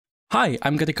Hi,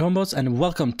 I'm Getty Combos and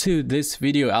welcome to this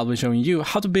video. I'll be showing you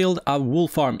how to build a wool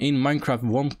farm in Minecraft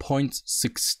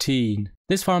 1.16.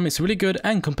 This farm is really good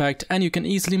and compact, and you can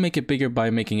easily make it bigger by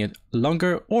making it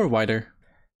longer or wider.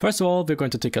 First of all, we're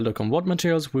going to take a look on what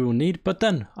materials we will need, but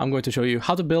then I'm going to show you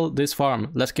how to build this farm.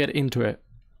 Let's get into it.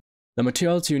 The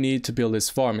materials you need to build this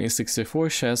farm is 64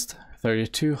 chests,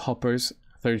 32 hoppers,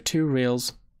 32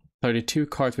 rails, 32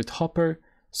 carts with hopper,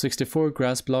 64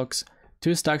 grass blocks,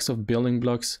 2 stacks of building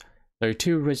blocks,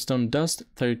 32 redstone dust,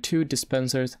 32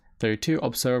 dispensers, 32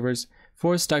 observers,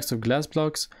 4 stacks of glass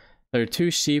blocks,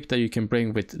 32 sheep that you can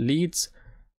bring with leads,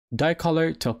 dye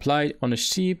color to apply on a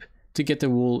sheep to get the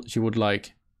wool you would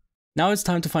like. Now it's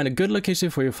time to find a good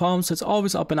location for your farm so it's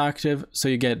always up and active so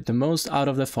you get the most out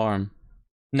of the farm.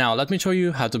 Now let me show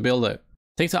you how to build it.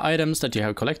 Take the items that you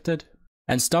have collected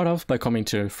and start off by coming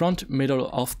to the front middle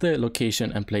of the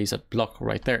location and place a block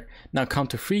right there. Now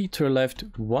count to 3 to the left,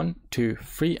 1, 2,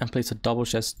 3, and place a double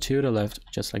chest to the left,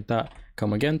 just like that.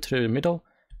 Come again to the middle,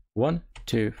 1,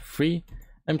 2, 3,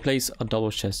 and place a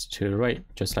double chest to the right,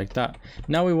 just like that.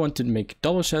 Now we want to make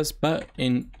double chests but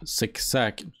in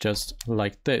zigzag, just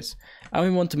like this. And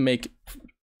we want to make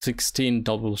 16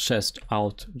 double chests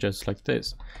out, just like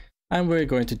this. And we're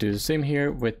going to do the same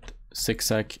here with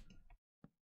zigzag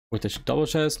with the double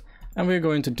chest, and we're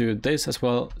going to do this as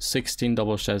well, 16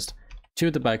 double chests to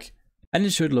the back, and it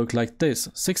should look like this,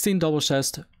 16 double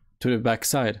chests to the back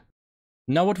side.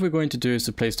 Now what we're going to do is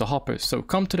to place the hoppers, so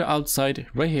come to the outside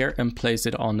right here and place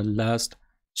it on the last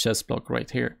chest block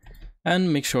right here,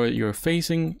 and make sure you're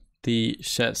facing the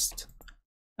chest.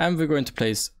 And we're going to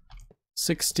place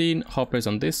 16 hoppers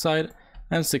on this side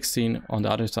and 16 on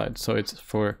the other side, so it's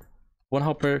for one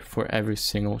hopper for every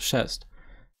single chest.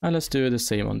 And let's do the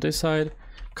same on this side.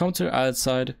 Come to the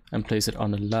outside and place it on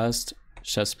the last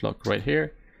chest block right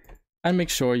here, and make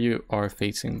sure you are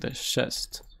facing the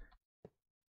chest,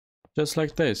 just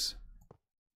like this.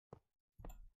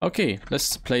 Okay,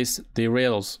 let's place the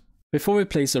rails. Before we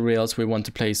place the rails, we want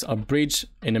to place a bridge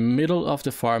in the middle of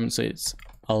the farm so it's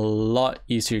a lot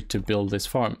easier to build this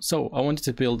farm. So I wanted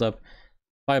to build up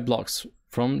 5 blocks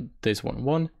from this one,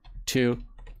 1, 2,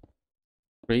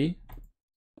 3,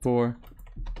 4,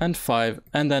 and 5,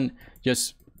 and then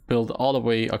just build all the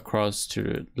way across to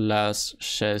the last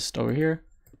chest over here,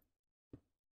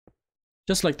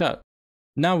 just like that.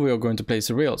 Now we are going to place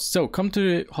the rails, so come to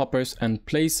the hoppers and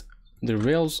place the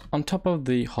rails on top of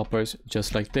the hoppers,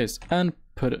 just like this, and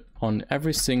put it on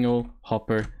every single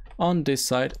hopper on this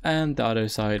side and the other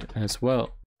side as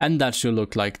well, and that should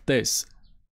look like this.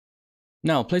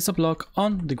 Now place a block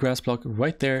on the grass block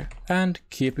right there and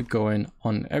keep it going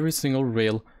on every single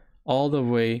rail all the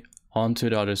way onto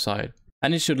the other side,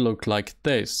 and it should look like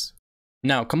this.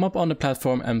 Now come up on the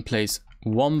platform and place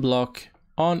 1 block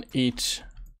on each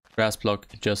grass block,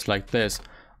 just like this,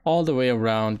 all the way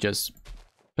around. Just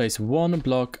place 1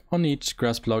 block on each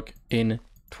grass block in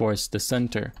towards the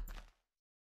center,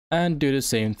 and do the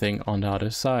same thing on the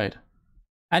other side,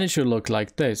 and it should look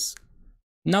like this.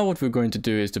 Now what we're going to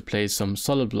do is to place some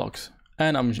solid blocks,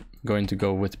 and I'm going to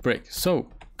go with brick,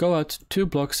 so go out 2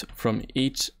 blocks from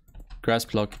each grass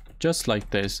block, just like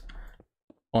this,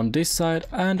 on this side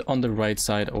and on the right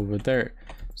side over there.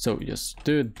 So just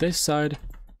do this side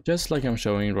just like I'm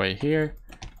showing right here,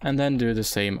 and then do the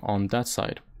same on that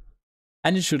side,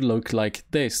 and it should look like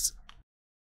this.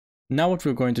 Now what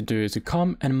we're going to do is to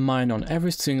come and mine on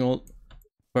every single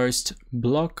first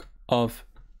block of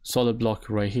solid block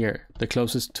right here, the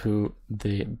closest to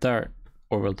the dirt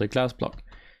or the glass block,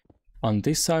 on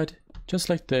this side, just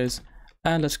like this.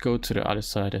 And let's go to the other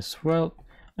side as well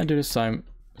and do the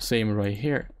same right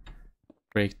here.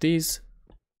 Break these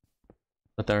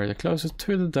that are the closest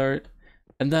to the dirt,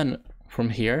 and then from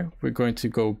here we're going to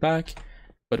go back,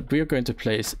 but we're going to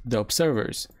place the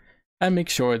observers and make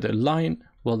sure the line,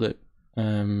 well,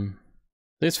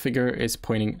 this figure is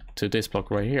pointing to this block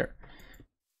right here,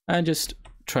 and just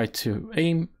try to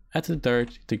aim at the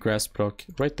dirt, the grass block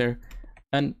right there,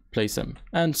 and place them.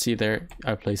 And see there,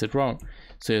 I placed it wrong,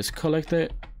 so just collect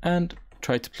it and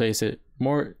try to place it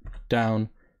more down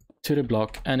to the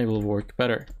block, and it will work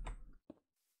better,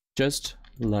 just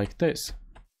like this.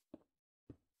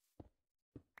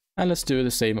 And let's do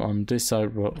the same on this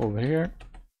side over here.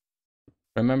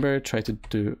 Remember, try to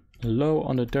do low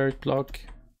on the dirt block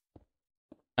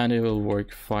and it will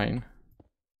work fine.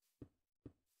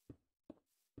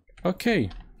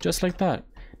 Okay, just like that.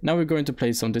 Now we're going to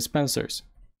place some dispensers.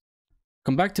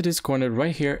 Come back to this corner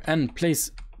right here and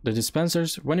place the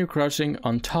dispensers when you're crouching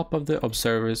on top of the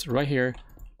observers right here,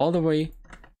 all the way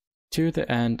to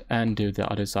the end, and do the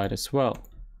other side as well.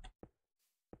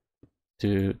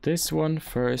 do this one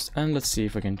first, and let's see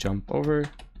if I can jump over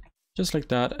just like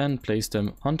that and place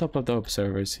them on top of the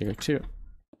observers here too,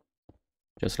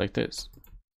 just like this.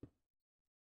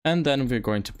 And then we're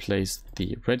going to place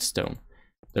the redstone.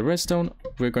 The redstone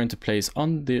we're going to place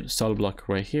on the solid block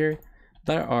right here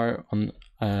that are on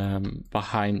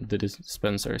behind the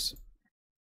dispensers,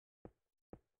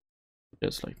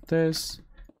 just like this.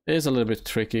 It is a little bit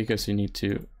tricky because you need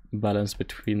to balance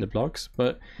between the blocks,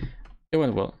 but it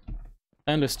went well.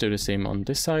 And let's do the same on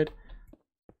this side,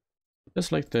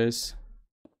 just like this.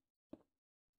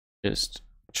 Just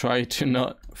try to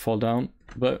not fall down,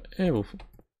 but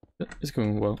it's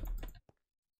going well.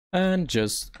 And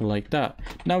just like that.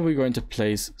 Now we're going to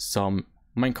place some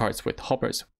minecarts with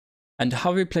hoppers. And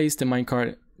how we place the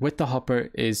minecart with the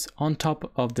hopper is on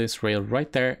top of this rail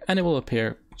right there, and it will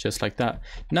appear just like that.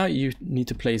 Now you need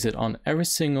to place it on every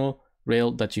single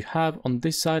rail that you have on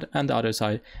this side and the other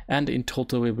side, and in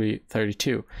total will be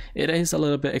 32. It is a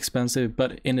little bit expensive,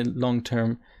 but in the long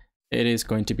term it is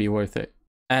going to be worth it.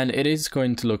 And it is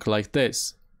going to look like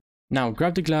this. Now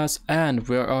grab the glass, and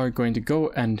we are going to go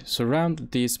and surround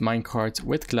these minecarts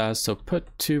with glass. So put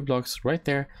 2 blocks right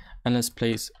there, and let's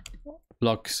place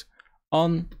blocks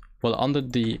on, well, under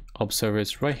the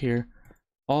observers right here,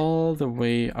 all the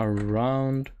way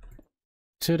around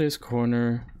to this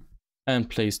corner, and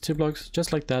place 2 blocks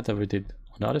just like that we did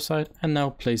on the other side. And now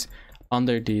place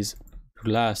under these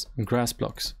grass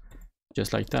blocks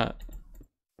just like that,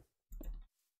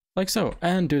 like so.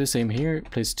 And do the same here,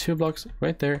 place 2 blocks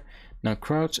right there. Now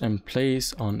crouch and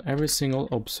place on every single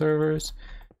observers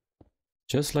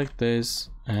just like this,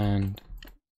 and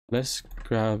let's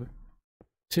grab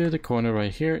to the corner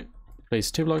right here, place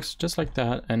 2 blocks just like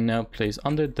that, and now place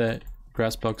under the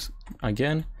grass blocks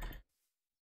again,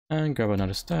 and grab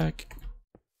another stack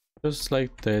just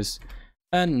like this.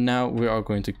 And now we are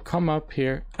going to come up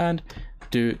here and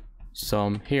do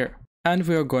some here, and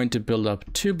we are going to build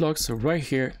up 2 blocks right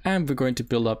here, and we're going to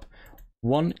build up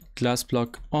 1 glass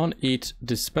block on each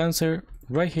dispenser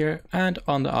right here and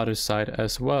on the other side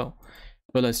as well.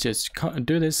 But let's just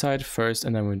do this side first,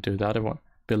 and then we'll do the other one.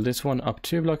 Build this one up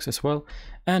 2 blocks as well.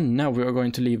 And now we are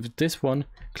going to leave this one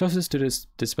closest to this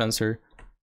dispenser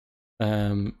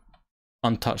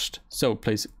untouched. So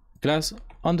place glass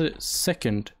on the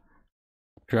second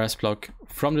grass block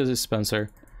from the dispenser.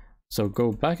 So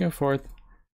go back and forth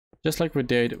just like we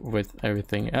did with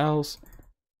everything else.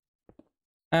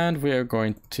 And we are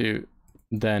going to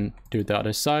then do the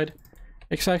other side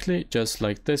exactly just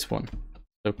like this one.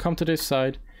 So come to this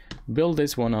side, build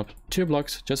this one up 2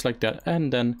 blocks just like that,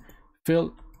 and then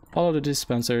fill all of the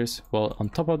dispensers, well, on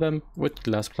top of them with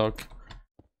glass block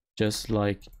just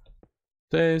like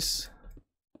this.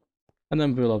 And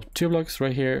then build up 2 blocks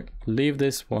right here, leave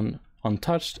this one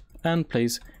untouched, and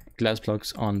place glass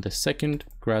blocks on the second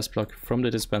grass block from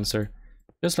the dispenser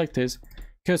just like this.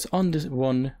 Because on this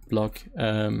one block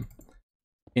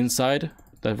inside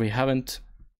that we haven't,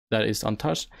 that is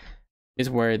untouched, is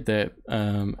where the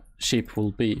sheep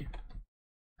will be.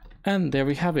 And there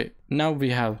we have it. Now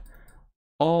we have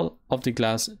all of the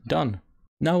glass done.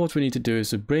 Now what we need to do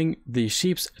is to bring the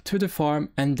sheep to the farm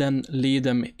and then lead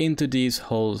them into these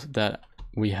holes that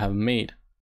we have made.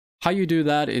 How you do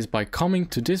that is by coming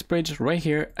to this bridge right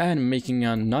here and making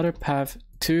another path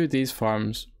to these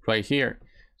farms right here.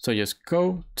 So just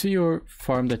go to your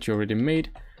farm that you already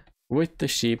made with the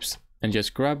sheep and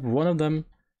just grab one of them,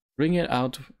 bring it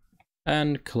out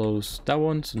and close that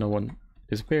one so no one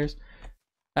disappears,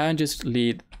 and just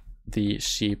lead the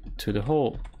sheep to the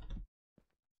hole.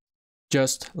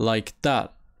 Just like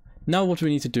that. Now what we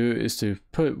need to do is to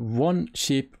put 1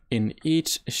 sheep in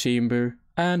each chamber,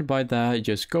 and by that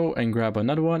just go and grab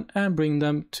another one and bring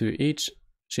them to each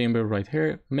chamber right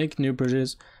here, make new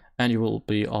bridges, and you will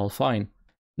be all fine.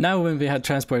 Now when we have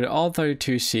transported all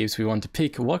 32 sheep, we want to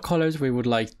pick what colors we would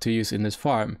like to use in this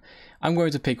farm. I'm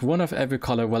going to pick one of every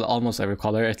color, well, almost every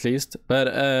color at least, but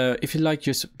if you like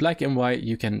just black and white,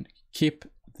 you can keep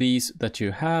these that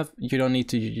you have. You don't need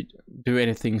to do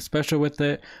anything special with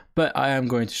it, but I am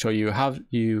going to show you how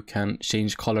you can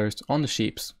change colors on the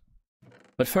sheeps.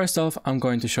 But first off, I'm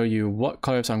going to show you what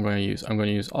colors I'm going to use. I'm going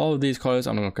to use all of these colors.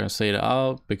 I'm not going to say it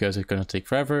out because it's going to take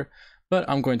forever, but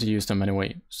I'm going to use them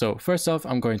anyway. So first off,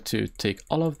 I'm going to take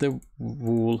all of the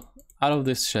wool out of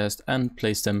this chest and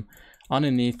place them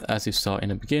underneath, as you saw in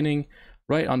the beginning,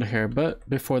 right under here. But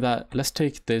before that, let's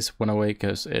take this one away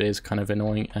because it is kind of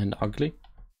annoying and ugly.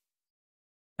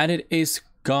 And it is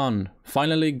gone,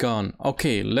 finally gone.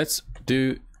 Okay, let's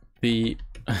do the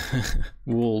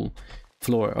wool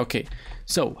floor. Okay,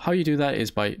 so how you do that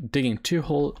is by digging 2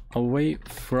 holes away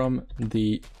from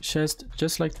the chest,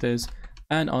 just like this,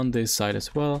 and on this side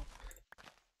as well,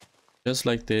 just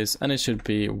like this, and it should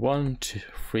be 1 2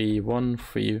 3 1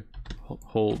 3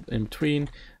 hole in between,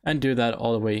 and do that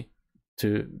all the way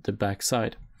to the back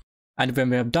side. And when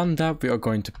we have done that, we are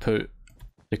going to put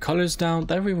the colors down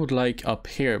that we would like up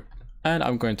here, and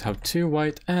I'm going to have 2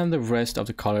 white, and the rest of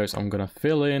the colors I'm gonna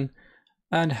fill in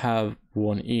and have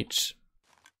 1 each.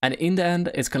 And in the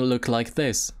end, it's gonna look like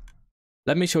this.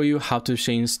 Let me show you how to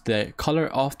change the color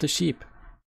of the sheep.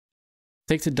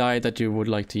 Take the dye that you would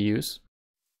like to use,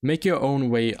 make your own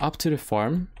way up to the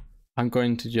farm. I'm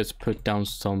going to just put down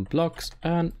some blocks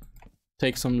and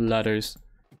take some ladders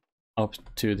up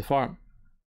to the farm,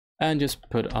 and just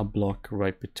put a block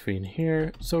right between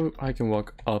here so I can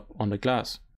walk up on the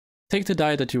glass. Take the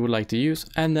dye that you would like to use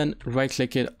and then right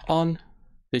click it on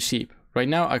the sheep. Right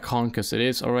now I can't because it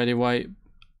is already white,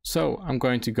 so I'm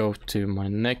going to go to my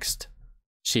next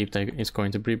sheep that is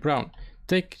going to be brown.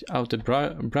 Take out the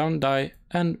brown dye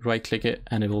and right click it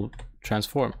and it will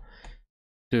transform.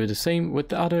 Do the same with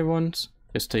the other ones.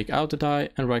 Just take out the dye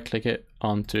and right click it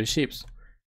onto the sheeps.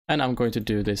 And I'm going to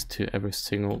do this to every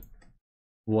single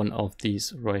one of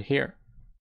these right here.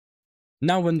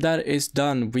 Now when that is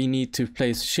done, we need to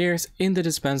place shares in the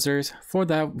dispensers. For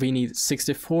that we need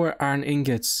 64 iron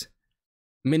ingots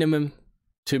minimum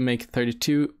to make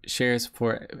 32 shares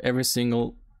for every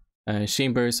single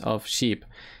chambers of sheep.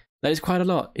 That is quite a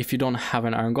lot if you don't have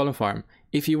an Iron Golem farm.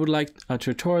 If you would like a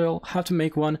tutorial how to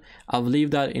make one, I'll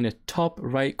leave that in the top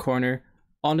right corner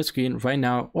on the screen right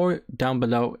now, or down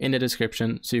below in the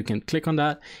description, so you can click on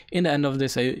that in the end of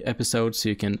this episode so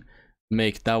you can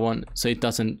make that one so it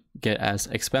doesn't get as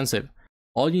expensive.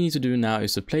 All you need to do now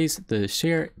is to place the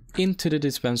share into the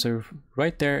dispenser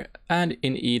right there, and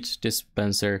in each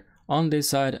dispenser on this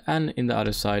side and in the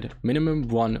other side, minimum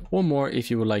 1 or more if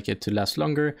you would like it to last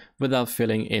longer without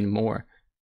filling in more.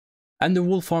 And the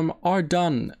wool farm are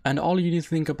done, and all you need to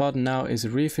think about now is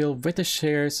refill with the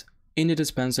shares in the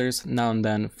dispensers now and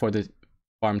then for the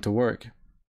farm to work.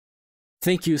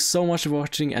 Thank you so much for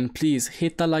watching, and please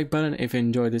hit that like button if you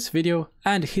enjoyed this video,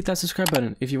 and hit that subscribe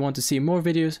button if you want to see more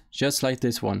videos just like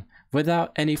this one.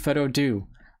 Without any further ado,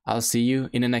 I'll see you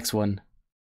in the next one.